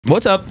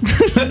What's up?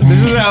 This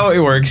is how it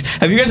works.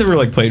 Have you guys ever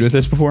like played with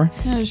this before?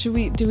 No, do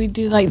we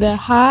do like the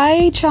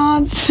high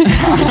chance?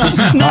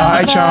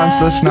 High chance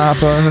the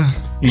snapper.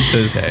 He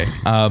says, hey.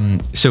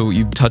 So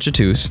you touch a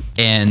tooth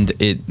and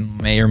it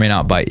may or may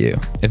not bite you.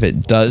 If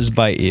it does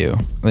bite you,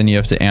 then you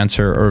have to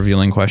answer a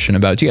revealing question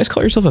about, do you guys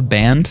call yourself a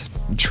band?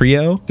 A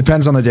trio?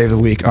 Depends on the day of the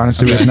week.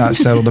 Honestly, we have not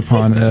settled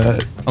upon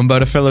I'm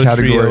about a fellow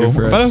trio.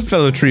 About a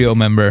fellow trio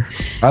member.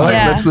 I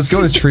like let's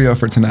go to trio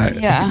for tonight.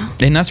 Yeah.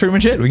 And that's pretty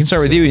much it. We can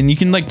start with you and you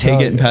can like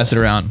take it and pass it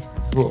around.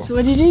 Cool. So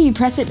what do? You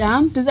press it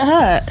down? Does it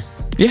hurt?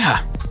 Yeah.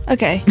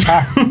 Okay.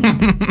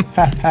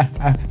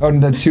 Oh,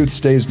 and the tooth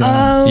stays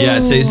down. Oh. Yeah,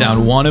 it stays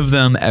down. One of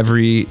them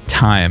every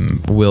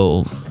time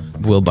will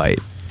bite.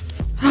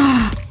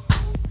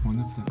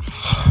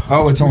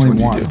 Oh, it's only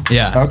one.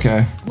 Yeah.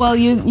 Okay. Well,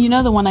 you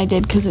know the one I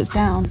did because it's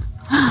down.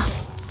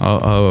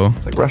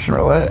 It's like Russian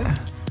roulette.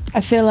 I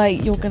feel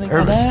like you're gonna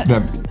get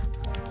it.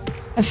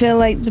 I feel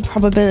like the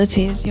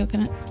probability is you're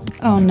gonna.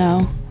 Oh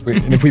no.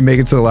 Wait, and if we make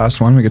it to the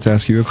last one, we get to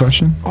ask you a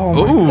question?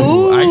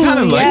 Oh, I kind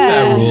of like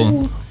that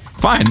rule.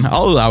 Fine,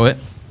 I'll allow it.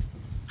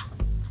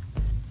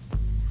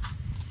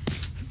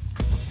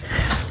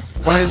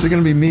 Why is it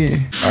gonna be me? All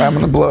right, I'm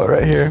gonna blow it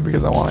right here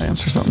because I want to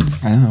answer something.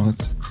 I know.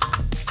 It's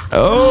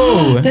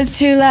Oh. There's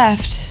 2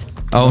 left.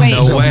 Oh, Wait.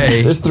 no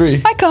way. There's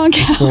 3. I can't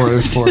count. 4.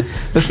 There's 4.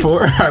 There's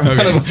 4. I'm Okay.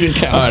 gonna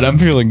count. All right, I'm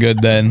feeling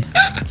good then.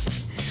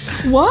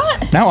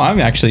 What? Now I'm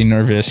actually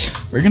nervous.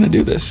 We're gonna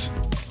do this.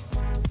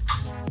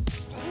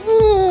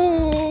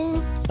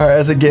 All right,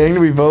 as a gang,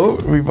 do we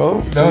vote? We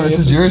vote. No, this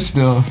is yours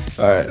still.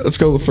 All right, let's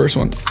go with the first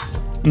one.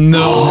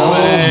 No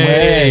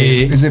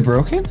way. Is it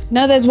broken?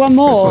 No, there's one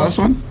What's the more. last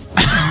one?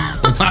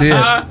 Let's see it.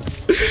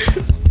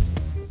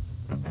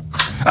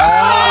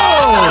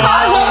 Oh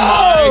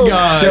my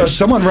gosh. Yo,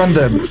 someone run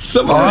the odds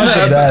of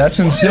that. That's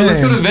insane. Yo, let's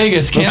go to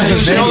Vegas. Let's go to Cancel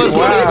the show. Vegas. Let's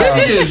go to Wow.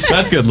 Vegas.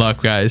 That's good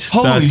luck, guys.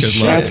 Holy That's good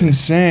shit. luck. That's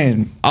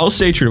insane. I'll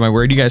stay true to my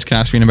word. You guys can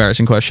ask me an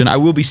embarrassing question. I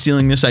will be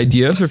stealing this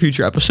idea for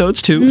future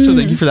episodes too. So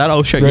thank you for that.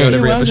 I'll shout you out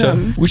every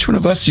episode. Which one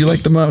of us do you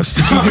like the most?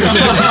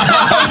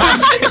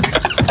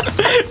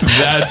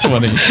 That's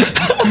funny.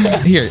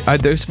 Here,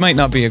 this might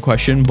not be a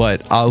question,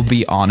 but I'll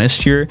be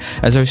honest here.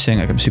 As I was saying,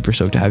 like, I'm super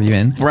stoked to have you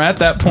in. We're at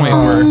that point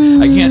where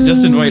I can't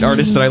just invite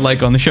artists that I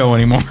like on the show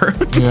anymore.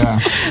 Yeah.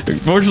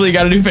 Fortunately, you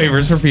got to do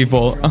favors for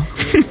people.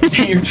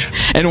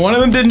 And one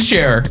of them didn't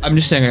share. I'm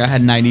just saying, like, I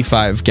had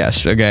 95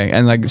 guests, okay?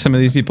 And like some of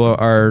these people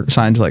are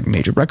signed to like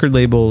major record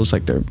labels,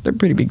 like they're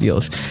pretty big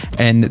deals.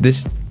 And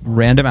this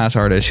random ass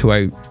artist who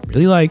I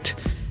really liked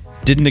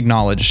didn't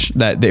acknowledge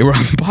that they were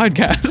on the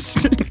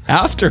podcast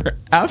after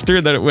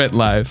that it went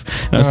live.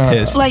 And I was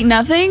pissed. Like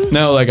nothing?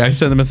 No, like I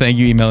sent them a thank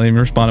you email and even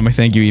responded to my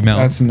thank you email.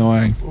 That's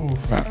annoying.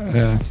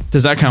 Yeah.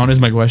 Does that count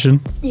as my question?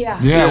 Yeah.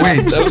 Yeah,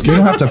 wait. You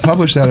don't have to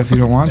publish that if you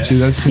don't want to.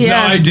 That's Yeah.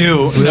 No, I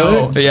do. Really?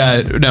 No,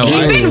 yeah, no.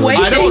 He's been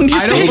waiting I don't to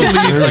say believe.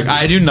 that. Like,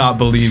 I do not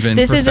believe in.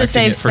 This is a perfecting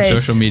safe it for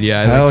space. social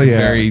media. I Hell like to yeah.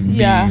 Very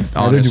Yeah. be Neither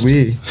honest. do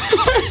we.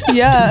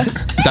 Yeah.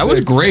 That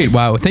was great.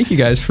 Wow. Thank you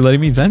guys for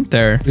letting me vent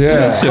there.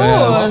 Yeah. Of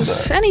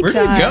course. Where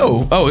Anytime. did it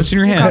go? Oh, it's in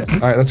your hand. All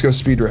right, let's go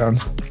speed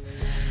round.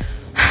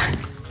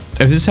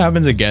 If this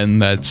happens again,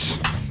 that's.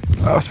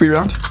 Speed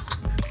round.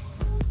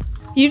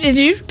 Did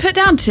you put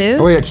down 2?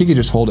 Oh, yeah, Kiki,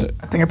 just hold it.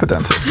 I think I put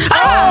down 2.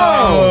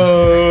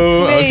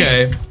 Oh. Wait.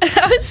 Okay.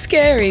 That was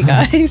scary,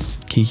 guys.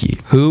 Kiki,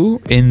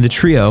 who in the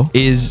trio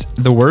is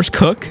the worst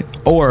cook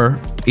or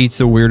eats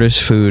the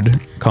weirdest food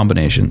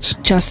combinations?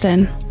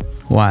 Justin.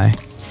 Why?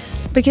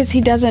 Because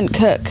he doesn't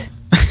cook.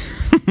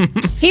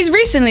 He's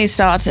recently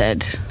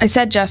started. I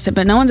said Justin,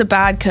 but no one's a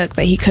bad cook,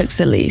 but he cooks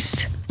the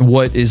least.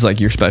 What is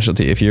like your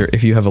specialty if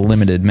you have a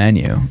limited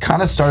menu?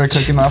 Kind of started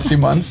cooking the last few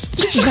months.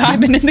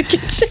 Vibing in the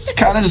kitchen.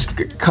 Kind of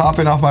just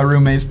copying off my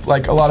roommates,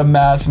 like a lot of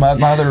maths. My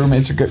other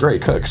roommates are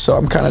great cooks, so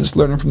I'm kind of just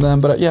learning from them.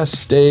 But yeah,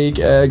 steak,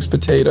 eggs,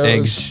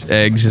 potatoes.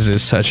 Eggs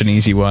is such an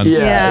easy one.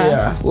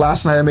 Yeah.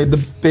 Last night I made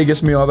the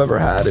biggest meal I've ever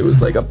had. It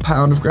was like a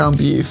pound of ground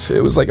beef.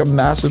 It was like a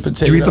massive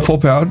potato. Did you eat the full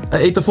pound? I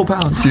ate the full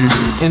pound, Dude.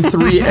 And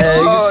 3 eggs.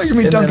 Oh, you're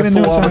gonna be and dunking then in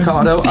a no full time.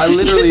 avocado. I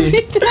literally,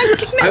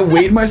 I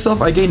weighed myself.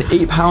 I gained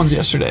 8 pounds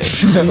yesterday.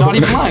 I'm not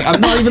even lying.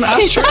 I'm not even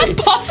Is that ashtray.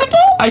 possible?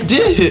 I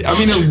did. I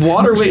mean, in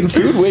water weight and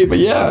food weight, but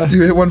yeah.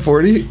 You hit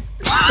 140?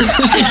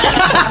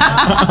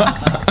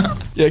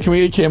 Yeah, can we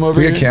get Cam over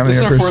We here? get Cam This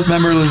is in our here 4th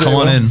member. Lizzo. Come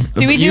on in.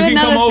 Do we do you can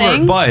come another over,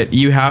 thing? but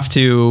you have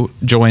to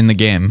join the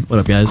game. What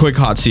up, guys? Quick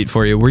hot seat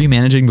for you. Were you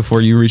managing before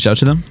you reached out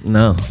to them?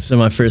 No, these are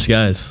my first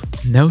guys.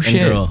 No And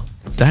shit. girl.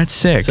 That's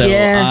sick. So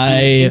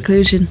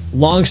Inclusion.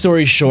 long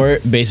story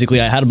short,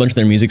 basically I had a bunch of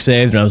their music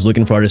saved and I was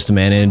looking for artists to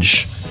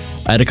manage.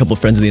 I had a couple of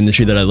friends in the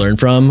industry that I learned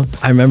from.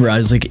 I remember I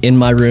was like in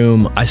my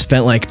room. I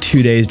spent like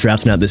 2 days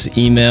drafting out this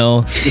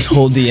email, this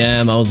whole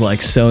DM. I was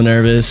like so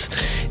nervous.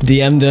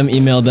 DM'd them,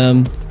 emailed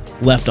them,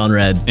 left on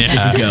red. Yeah.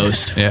 Just a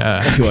ghost.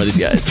 Yeah. Who are these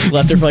guys?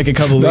 Left her for like a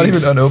couple Not weeks.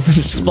 even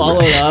unopened.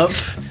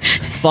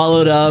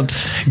 Followed up,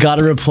 got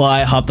a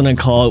reply, hopped on a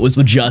call. It was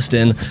with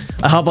Justin.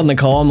 I hop on the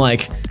call. I'm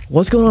like,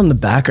 what's going on in the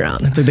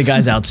background? It's like the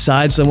guy's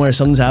outside somewhere,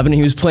 something's happening.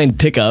 He was playing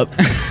pickup.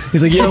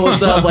 He's like, yo,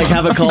 what's up? Like,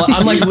 have a call.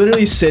 I'm like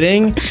literally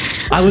sitting.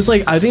 I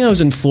think I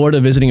was in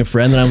Florida visiting a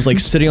friend, and I was like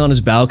sitting on his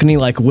balcony,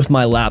 like with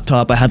my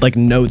laptop. I had like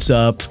notes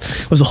up.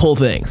 It was a whole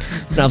thing.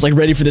 And I was like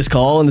ready for this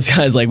call, and this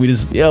guy's like,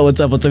 yo, what's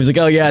up? What's up? He's like,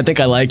 oh yeah, I think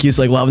I like you.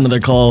 So like, we'll have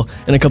another call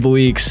in a couple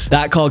weeks.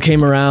 That call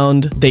came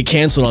around. They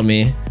canceled on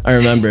me. I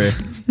remember.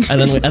 And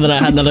then I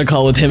had another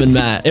call with him and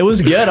Matt. It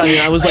was good. I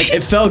mean, I was like,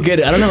 it felt good.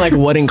 I don't know like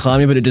what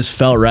inclined me, but it just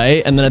felt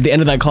right. And then at the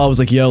end of that call, I was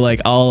like, yo, like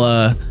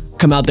I'll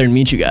come out there and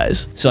meet you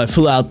guys. So I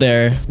flew out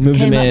there,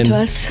 moved them in,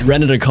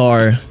 rented a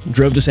car,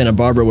 drove to Santa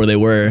Barbara where they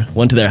were,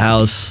 went to their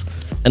house,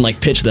 and like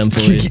pitched them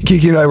fully.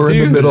 Kiki and I were in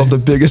the middle of the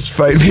biggest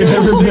fight we've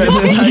ever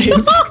been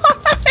in.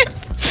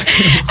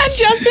 And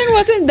Justin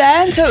wasn't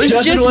there, and so it was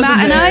Justin just wasn't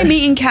Matt and there. I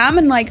meeting Cam,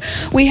 and like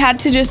we had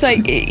to just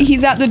like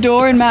he's at the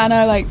door, and Matt and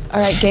I are like, all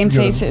right, game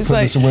faces. put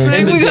Like this away. like,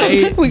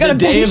 And we got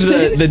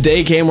the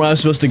day came where I was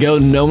supposed to go.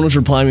 No one was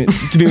replying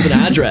to me with an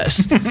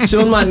address. So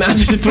in my map, I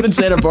just put in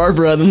Santa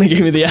Barbara. Then they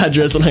gave me the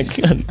address, and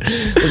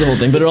it was a whole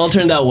thing. But it all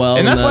turned out well.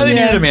 And that's why they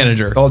Yeah. needed a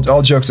manager.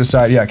 All jokes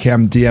aside, yeah,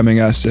 Cam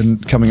DMing us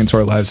and coming into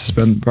our lives has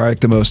been probably like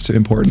the most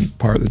important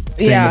part of the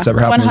thing Yeah, that's ever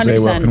happened to 100%.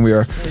 Zawo, and we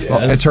are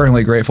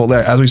eternally grateful.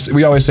 As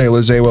we always say,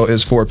 Zawo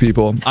is for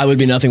people. I would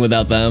be nothing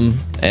without them,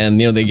 and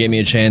they gave me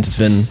a chance. It's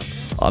been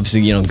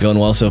obviously going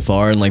well so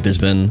far, and like there's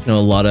been there's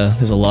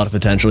a lot of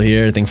potential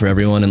here, I think, for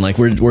everyone, and like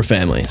we're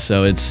family.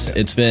 So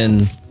it's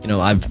been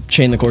I've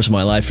changed the course of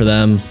my life for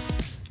them.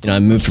 I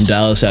moved from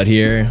Dallas out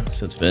here,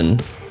 so it's been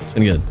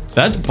good.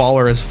 That's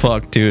baller as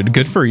fuck, dude.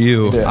 Good for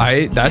you.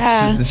 Yeah.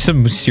 That's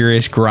some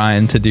serious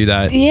grind to do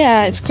that.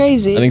 Yeah, it's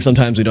crazy. I think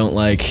sometimes we don't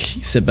like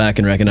sit back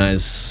and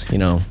recognize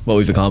what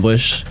we've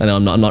accomplished. I know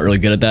I'm not really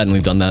good at that, and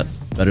we've done that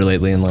better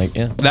lately, and like,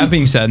 yeah. That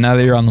being said, now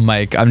that you're on the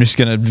mic, I'm just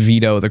gonna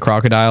veto the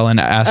crocodile and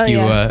ask you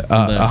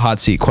a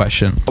hot seat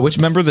question. Which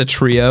member of the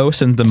trio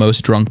sends the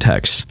most drunk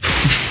texts?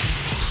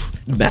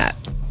 Matt.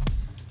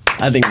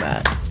 I think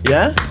Matt.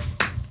 Yeah?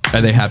 Are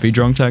they happy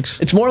drunk texts?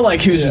 It's more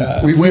like who's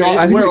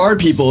where are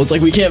people? It's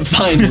like we can't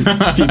find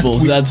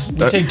people. So that's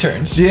We take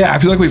turns. Yeah, I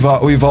feel like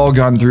we've all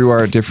gone through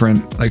our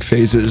different like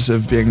phases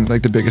of being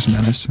like the biggest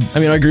menace. I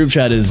mean, our group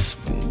chat is,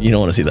 you don't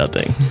want to see that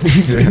thing.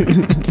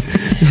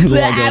 There's a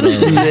lot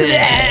going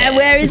on.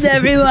 Where is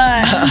everyone?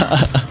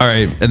 All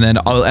right, and then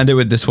I'll end it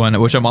with this one,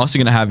 which I'm also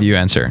gonna have you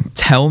answer.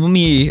 Tell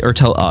me, or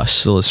tell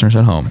us, the listeners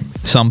at home,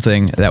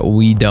 something that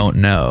we don't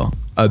know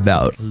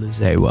about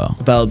Zawo.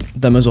 About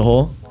them as a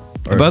whole?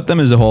 Or About them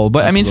as a whole,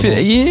 but I mean, as a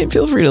whole.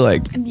 feel free to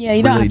like. Yeah,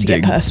 you don't really have to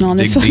get personal on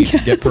this dig one.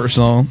 deep, get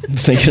personal.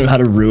 thinking of how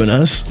to ruin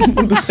us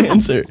with this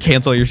answer.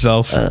 Cancel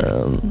yourself.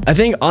 I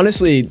think,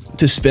 honestly,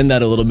 to spin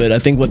that a little bit, I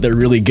think what they're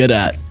really good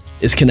at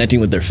is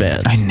connecting with their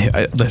fans.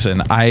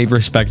 Listen, I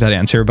respect that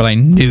answer, but I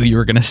knew you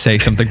were gonna say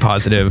something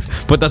positive.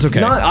 But that's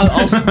okay.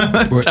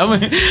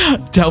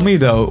 Tell me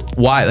though,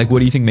 why? Like, what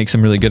do you think makes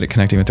them really good at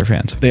connecting with their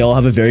fans? They all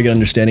have a very good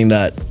understanding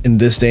that in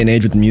this day and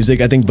age with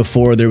music, I think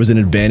before there was an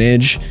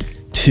advantage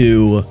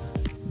to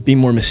be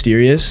more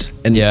mysterious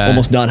and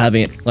almost not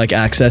having like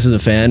access as a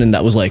fan, and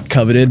that was like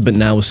coveted. But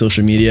now with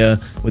social media,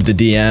 with the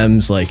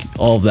DMs, like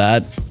all of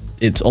that,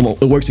 it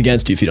works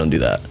against you if you don't do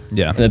that.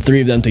 Yeah. And the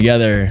three of them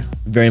together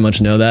very much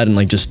know that, and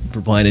like just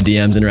replying to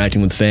DMs,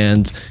 interacting with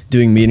fans,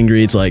 doing meet and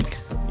greets, like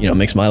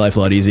makes my life a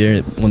lot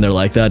easier when they're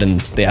like that,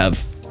 and they have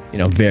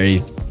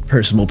very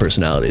personable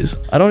personalities.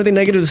 I don't have anything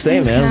negative to say,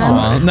 man. I'm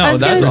sorry. No,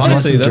 that's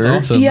honestly, that's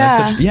awesome.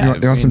 Yeah. That's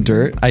You want some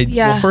dirt?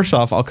 Well, first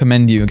off, I'll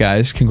commend you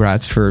guys.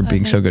 Congrats for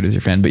being so good with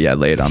your fan. But yeah,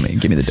 lay it on me.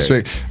 Give me the dirt.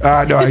 Sweet.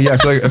 I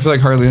feel like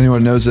hardly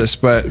anyone knows this,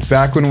 but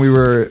back when we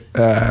were,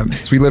 so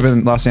we live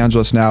in Los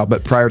Angeles now,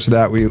 but prior to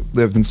that, we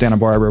lived in Santa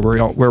Barbara,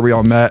 where we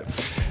all met,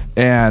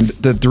 and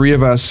the three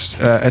of us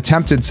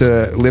attempted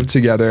to live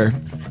together,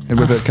 and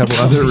with a couple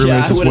other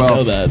roommates as well.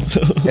 Know that,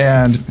 so.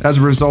 And as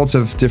a result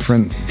of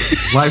different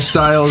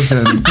lifestyles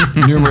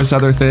and numerous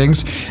other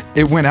things,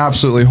 it went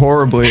absolutely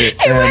horribly.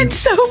 It went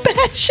so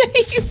bad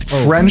shape.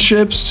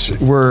 Friendships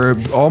were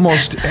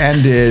almost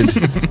ended,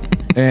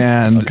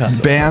 and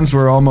bands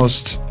were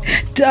almost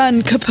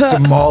Done. Kaput.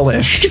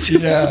 demolished.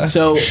 Yeah.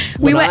 So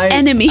We when were I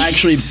enemies.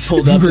 actually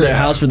pulled up to their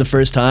house for the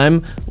first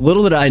time,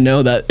 little did I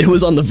know that it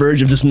was on the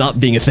verge of just not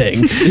being a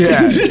thing.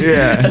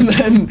 Yeah. And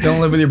then Don't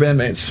live with your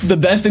bandmates. the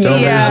best thing that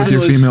Don't live happened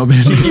with your was female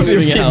bandmates.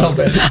 moving out.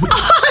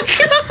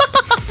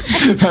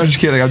 I'm just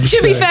kidding. I'm just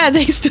To be kidding. fair,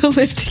 they still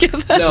live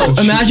together. No,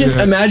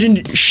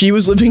 imagine she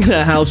was living in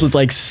a house with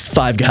like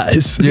 5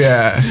 guys.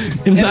 Yeah.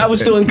 And I was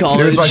still in It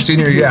college. was my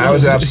senior year. I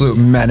was an absolute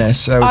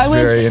menace. I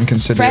was very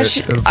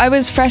inconsiderate. I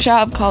was fresh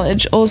out of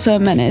college, also a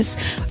menace.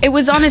 It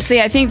was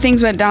honestly, I think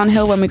things went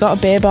downhill when we got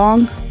a beer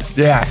bong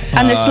Yeah.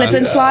 and the slip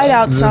and slide The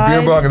outside.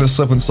 beer bong and the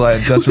slip and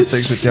slide. That's what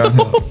takes it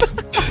downhill.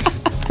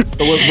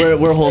 But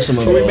we're wholesome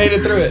overall. We made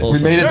it through it.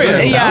 We made it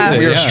through. Yeah.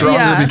 We are Yeah. stronger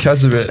Yeah.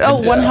 because of it. Oh,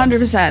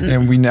 100%.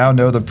 And we now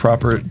know the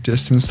proper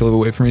distance to live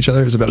away from each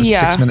other is about a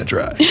Yeah. 6-minute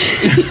drive.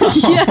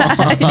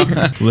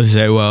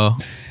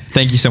 Zawo,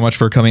 thank you so much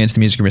for coming into the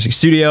Music Music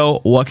Studio.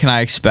 What can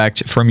I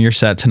expect from your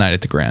set tonight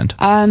at the Grand?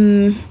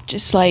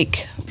 Just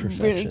like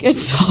really good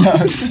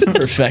songs.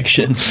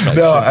 Perfection.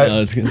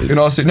 After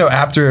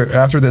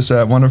this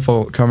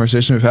wonderful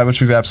conversation we've had,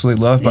 which we've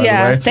absolutely loved, by the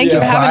way. Thank you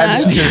for having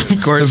us.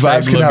 Of course, the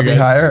vibes could not be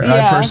higher.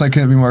 Yeah. I personally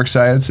couldn't be more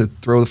excited to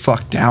throw the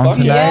fuck down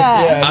tonight.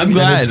 Yeah. I'm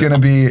glad. And it's going to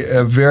be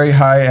a very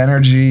high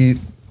energy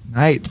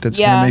night that's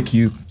going to make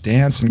you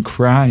dance and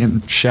cry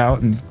and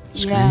shout and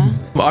scream. Yeah.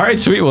 All right,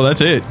 sweet. Well,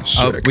 that's it.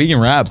 We can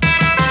wrap.